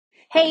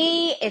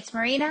Hey, it's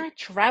Marina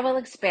Travel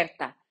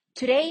Experta.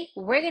 Today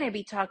we're going to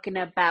be talking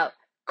about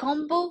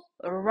Kombu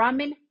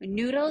Ramen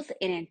noodles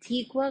in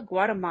Antigua,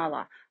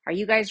 Guatemala. Are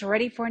you guys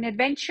ready for an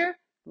adventure?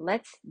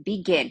 Let's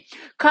begin.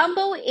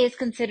 Kombu is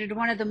considered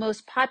one of the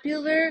most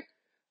popular,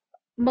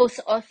 most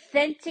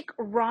authentic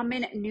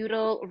ramen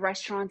noodle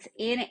restaurants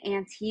in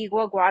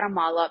Antigua,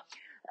 Guatemala.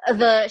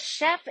 The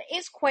chef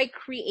is quite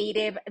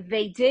creative.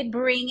 They did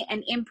bring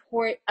and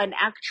import an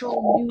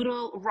actual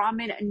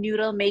ramen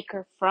noodle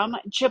maker from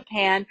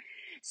Japan.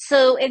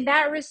 So in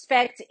that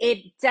respect, it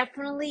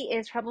definitely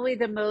is probably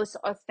the most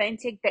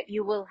authentic that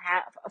you will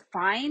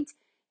find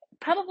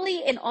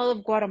probably in all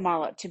of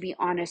Guatemala, to be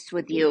honest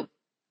with you.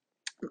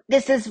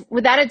 This is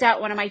without a doubt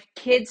one of my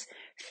kids'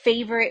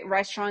 favorite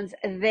restaurants.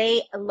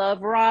 They love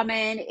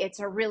ramen. It's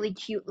a really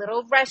cute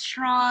little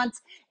restaurant.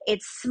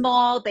 It's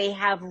small. They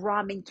have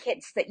ramen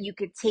kits that you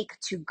could take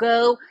to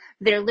go.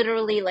 They're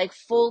literally like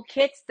full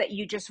kits that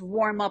you just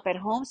warm up at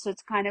home. So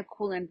it's kind of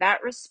cool in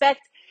that respect.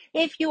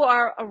 If you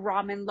are a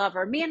ramen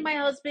lover, me and my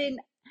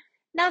husband,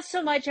 not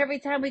so much every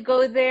time we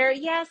go there.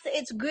 Yes,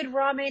 it's good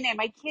ramen and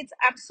my kids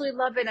absolutely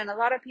love it and a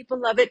lot of people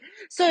love it.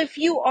 So if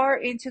you are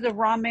into the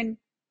ramen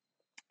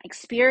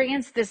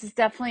experience, this is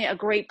definitely a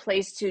great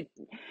place to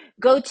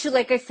go to.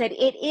 Like I said,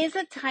 it is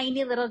a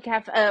tiny little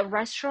cafe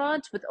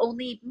restaurant with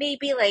only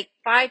maybe like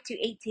 5 to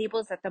 8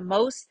 tables at the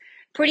most.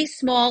 Pretty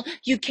small.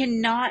 You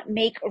cannot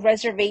make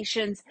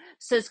reservations,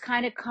 so it's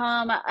kind of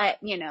come at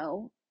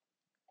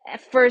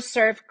first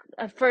serve,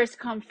 first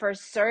come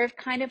first serve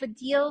kind of a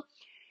deal.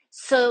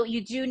 So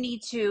you do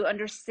need to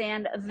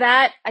understand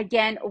that.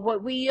 Again,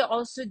 what we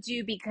also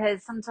do,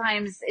 because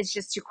sometimes it's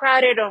just too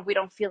crowded or we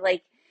don't feel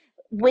like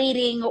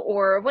waiting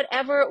or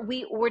whatever,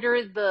 we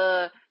order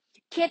the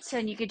kits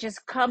and you could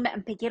just come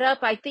and pick it up.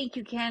 I think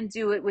you can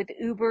do it with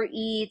Uber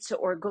Eats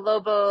or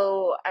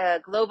Globo,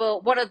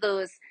 one of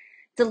those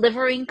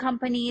delivering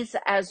companies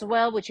as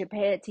well, which you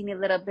pay a teeny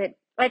little bit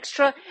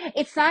extra.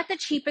 It's not the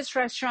cheapest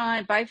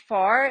restaurant by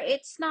far.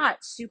 It's not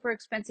super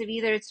expensive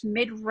either. It's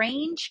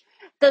mid-range.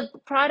 The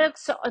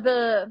products,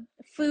 the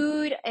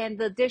food and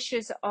the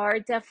dishes are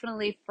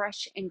definitely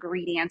fresh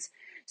ingredients.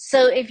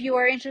 So if you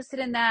are interested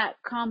in that,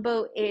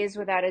 combo is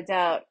without a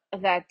doubt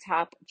that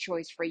top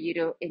choice for you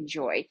to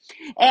enjoy.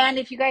 And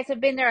if you guys have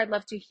been there, I'd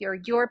love to hear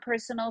your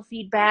personal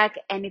feedback.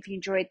 And if you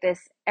enjoyed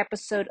this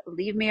episode,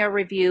 leave me a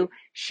review,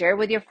 share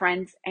with your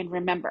friends, and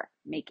remember,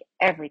 make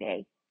every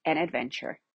day an adventure.